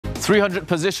300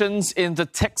 positions in the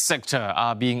tech sector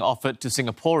are being offered to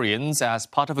Singaporeans as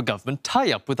part of a government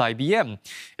tie-up with IBM.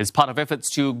 It's part of efforts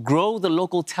to grow the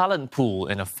local talent pool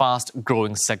in a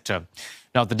fast-growing sector.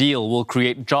 Now, the deal will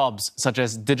create jobs such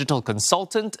as digital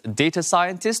consultant, data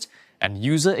scientist, and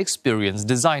user experience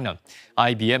designer.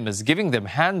 IBM is giving them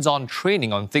hands-on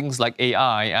training on things like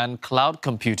AI and cloud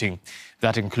computing.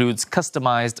 That includes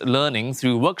customized learning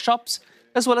through workshops,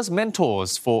 as well as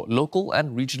mentors for local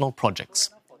and regional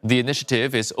projects. The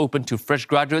initiative is open to fresh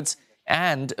graduates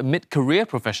and mid-career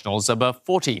professionals above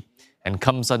 40 and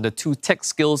comes under 2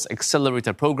 TechSkills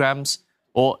Accelerator programs,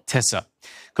 or TeSA.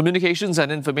 Communications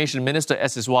and Information Minister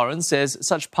S. Iswaran says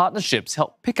such partnerships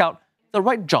help pick out the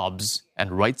right jobs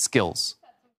and right skills.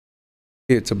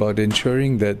 It's about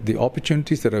ensuring that the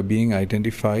opportunities that are being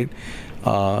identified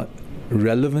are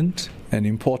relevant and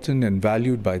important and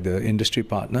valued by the industry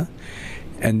partner.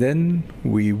 And then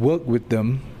we work with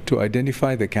them to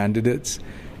identify the candidates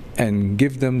and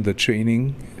give them the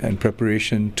training and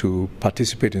preparation to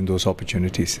participate in those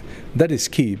opportunities. That is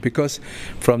key, because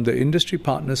from the industry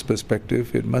partner's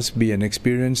perspective, it must be an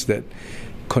experience that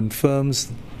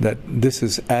confirms that this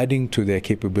is adding to their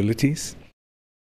capabilities